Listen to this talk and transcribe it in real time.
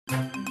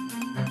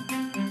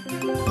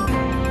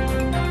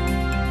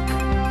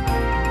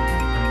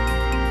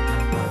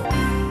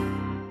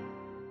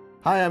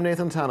Hi, I'm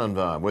Nathan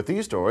Tannenbaum with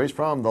these stories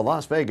from the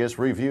Las Vegas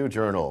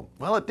Review-Journal.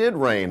 Well, it did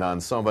rain on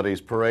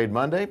somebody's parade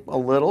Monday, a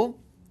little.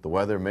 The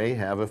weather may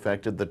have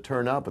affected the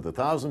turnout, but the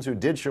thousands who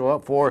did show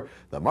up for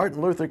the Martin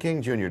Luther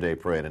King Jr. Day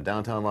Parade in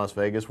downtown Las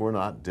Vegas were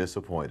not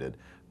disappointed.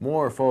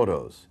 More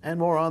photos and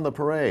more on the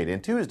parade in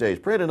Tuesday's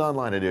print and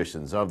online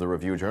editions of the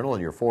Review-Journal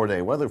and your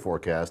 4-day weather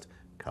forecast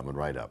coming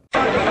right up.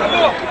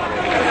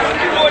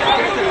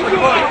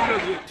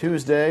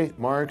 Tuesday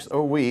marks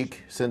a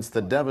week since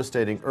the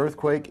devastating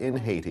earthquake in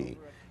Haiti,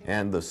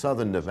 and the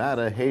southern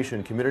Nevada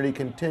Haitian community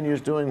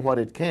continues doing what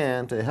it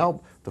can to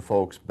help the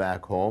folks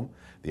back home.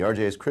 The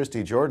RJ's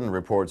Christy Jordan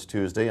reports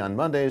Tuesday on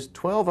Monday's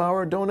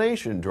 12-hour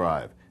donation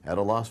drive at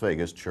a Las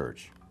Vegas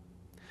church.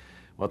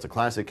 Well, it's a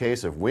classic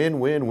case of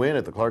win-win-win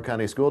at the Clark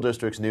County School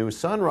District's new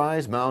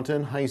Sunrise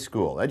Mountain High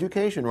School.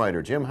 Education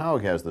writer Jim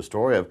Haug has the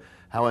story of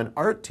how an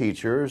art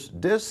teacher's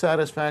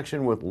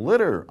dissatisfaction with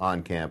litter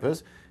on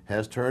campus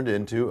has turned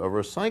into a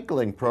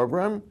recycling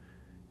program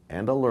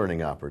and a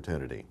learning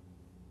opportunity.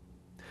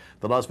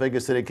 The Las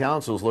Vegas City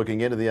Council is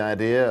looking into the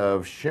idea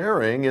of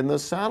sharing in the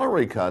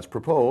salary cuts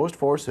proposed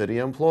for city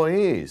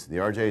employees. The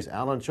RJ's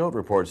Alan Choate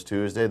reports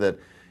Tuesday that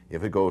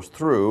if it goes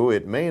through,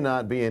 it may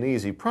not be an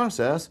easy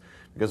process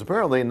because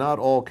apparently not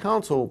all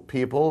council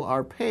people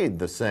are paid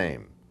the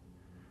same.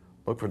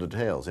 Look for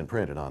details in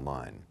print and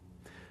online.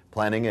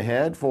 Planning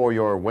ahead for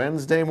your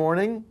Wednesday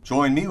morning?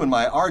 Join me when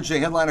my RJ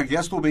headliner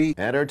guest will be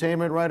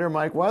entertainment writer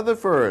Mike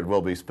Weatherford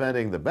will be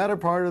spending the better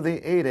part of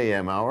the 8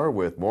 a.m. hour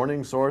with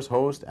Morning Source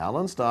host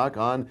Alan Stock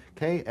on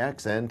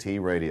KXNT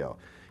Radio.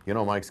 You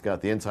know, Mike's got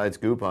the inside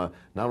scoop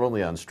not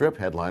only on strip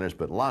headliners,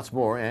 but lots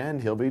more,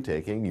 and he'll be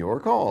taking your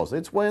calls.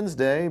 It's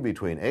Wednesday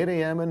between 8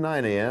 a.m. and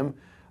 9 a.m.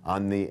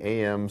 on the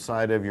AM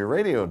side of your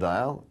radio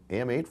dial,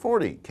 AM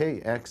 840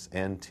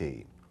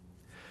 KXNT.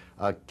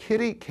 A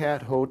kitty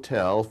cat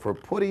hotel for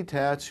putty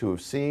tats who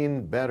have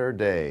seen better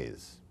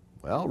days.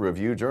 Well,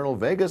 Review-Journal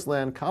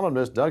VegasLand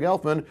columnist Doug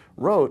Elfman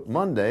wrote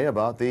Monday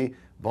about the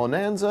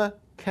Bonanza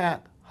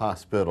Cat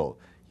Hospital.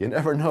 You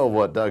never know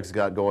what Doug's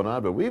got going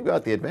on, but we've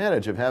got the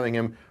advantage of having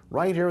him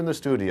right here in the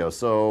studio.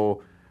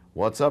 So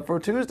what's up for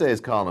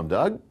Tuesday's column,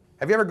 Doug?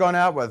 Have you ever gone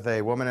out with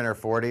a woman in her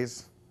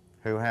 40s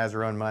who has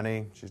her own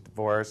money, she's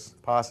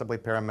divorced, possibly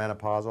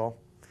perimenopausal?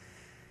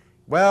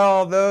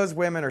 Well, those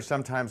women are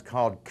sometimes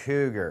called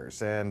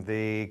cougars, and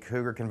the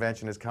Cougar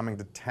Convention is coming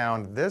to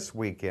town this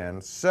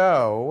weekend.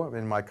 So,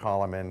 in my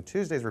column in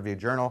Tuesday's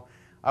Review-Journal,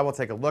 I will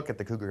take a look at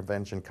the Cougar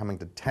Convention coming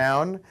to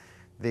town,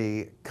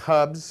 the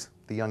cubs,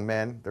 the young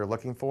men they're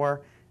looking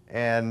for,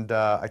 and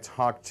I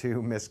talked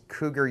to Miss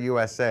Cougar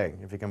USA,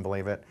 if you can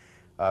believe it,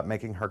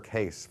 making her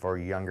case for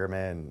younger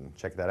men.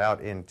 Check that out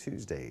in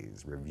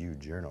Tuesday's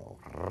Review-Journal.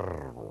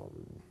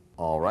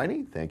 All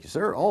righty, thank you,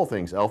 sir. All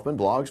things Elfman,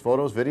 blogs,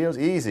 photos, videos,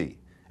 easy.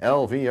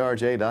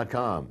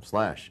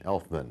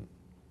 lvrj.com/Elfman.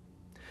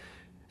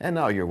 And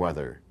now your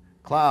weather.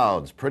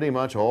 Clouds pretty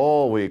much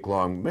all week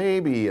long.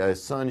 Maybe a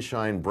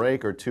sunshine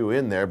break or two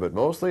in there, but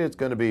mostly it's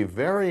going to be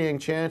varying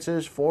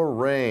chances for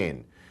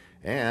rain.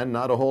 And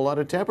not a whole lot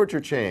of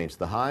temperature change.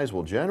 The highs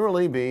will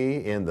generally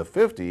be in the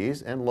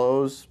 50s and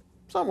lows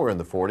somewhere in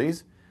the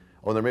 40s.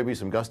 Oh, there may be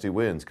some gusty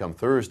winds come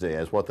Thursday,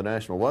 as what the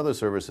National Weather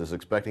Service is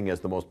expecting as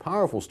the most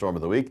powerful storm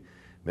of the week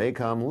may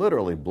come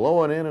literally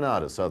blowing in and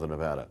out of southern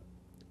Nevada.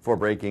 For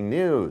breaking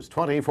news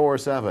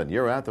 24/7,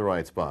 you're at the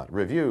right spot,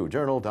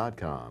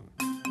 ReviewJournal.com.